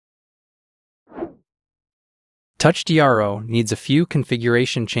TouchDRO needs a few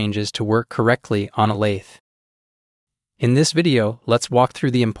configuration changes to work correctly on a lathe. In this video, let's walk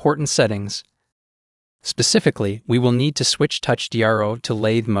through the important settings. Specifically, we will need to switch TouchDRO to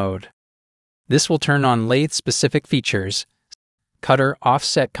lathe mode. This will turn on lathe-specific features, cutter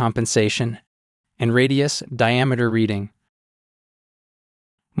offset compensation, and radius diameter reading.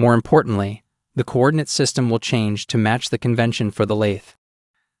 More importantly, the coordinate system will change to match the convention for the lathe.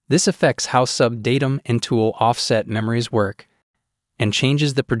 This affects how sub-datum and tool offset memories work, and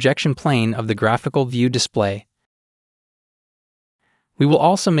changes the projection plane of the graphical view display. We will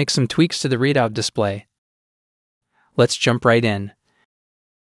also make some tweaks to the readout display. Let's jump right in.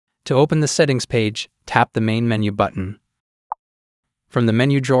 To open the settings page, tap the main menu button. From the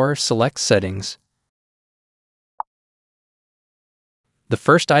menu drawer, select Settings. The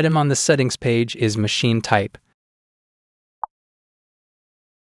first item on the settings page is Machine Type.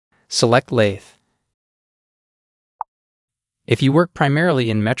 Select Lathe. If you work primarily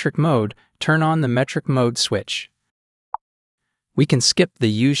in metric mode, turn on the metric mode switch. We can skip the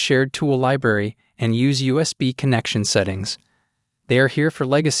Use Shared Tool Library and use USB connection settings. They are here for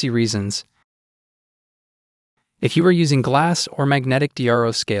legacy reasons. If you are using glass or magnetic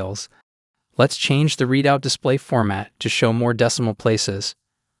DRO scales, let's change the readout display format to show more decimal places.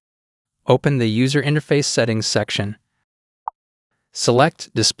 Open the User Interface Settings section.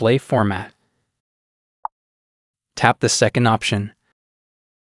 Select Display Format. Tap the second option.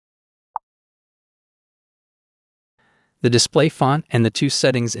 The display font and the two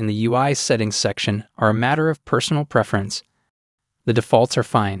settings in the UI settings section are a matter of personal preference. The defaults are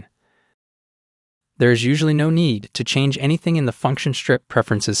fine. There is usually no need to change anything in the function strip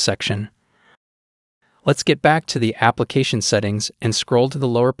preferences section. Let's get back to the application settings and scroll to the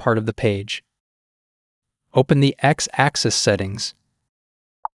lower part of the page. Open the X-axis settings.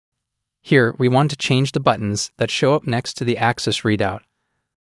 Here, we want to change the buttons that show up next to the axis readout.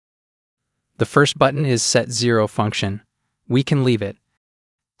 The first button is Set 0 function. We can leave it.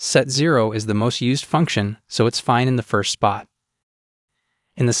 Set 0 is the most used function, so it's fine in the first spot.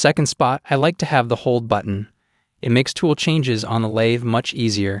 In the second spot, I like to have the Hold button. It makes tool changes on the lathe much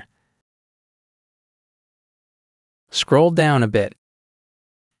easier. Scroll down a bit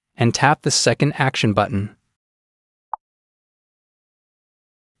and tap the second Action button.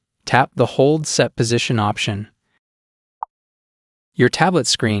 Tap the Hold Set Position option. Your tablet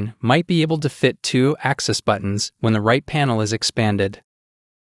screen might be able to fit two axis buttons when the right panel is expanded.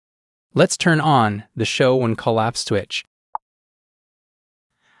 Let's turn on the Show When Collapsed switch.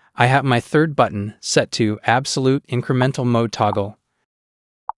 I have my third button set to Absolute Incremental Mode Toggle.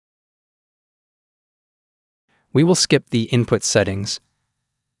 We will skip the input settings.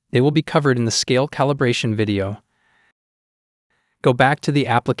 They will be covered in the scale calibration video. Go back to the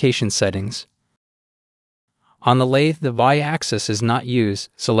application settings. On the lathe, the Y-axis is not used,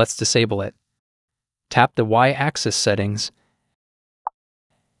 so let's disable it. Tap the Y-axis settings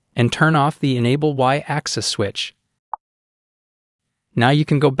and turn off the Enable Y-axis switch. Now you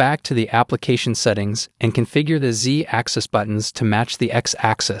can go back to the application settings and configure the Z-axis buttons to match the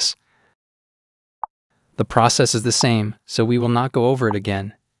X-axis. The process is the same, so we will not go over it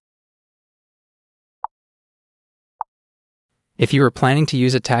again. If you are planning to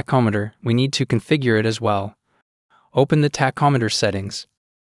use a tachometer, we need to configure it as well. Open the tachometer settings.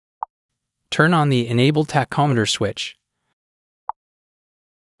 Turn on the Enable Tachometer switch.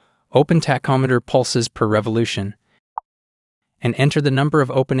 Open tachometer pulses per revolution and enter the number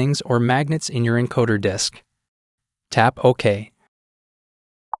of openings or magnets in your encoder disk. Tap OK.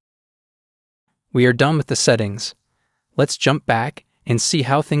 We are done with the settings. Let's jump back and see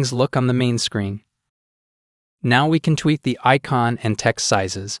how things look on the main screen. Now we can tweak the icon and text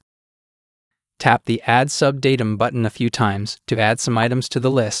sizes. Tap the Add Sub-Datum button a few times to add some items to the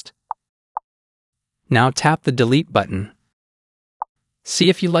list. Now tap the Delete button. See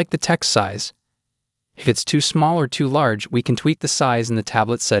if you like the text size. If it's too small or too large, we can tweak the size in the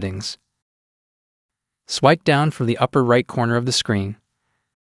tablet settings. Swipe down from the upper right corner of the screen.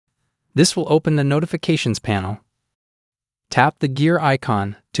 This will open the Notifications panel. Tap the gear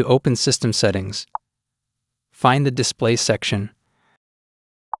icon to open System Settings. Find the Display section.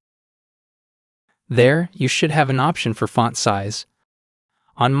 There, you should have an option for font size.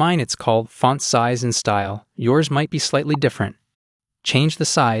 On mine it's called Font Size and Style. Yours might be slightly different. Change the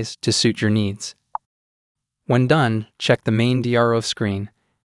size to suit your needs. When done, check the main DRO screen.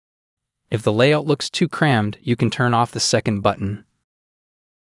 If the layout looks too crammed, you can turn off the second button.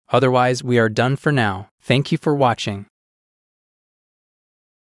 Otherwise, we are done for now. Thank you for watching.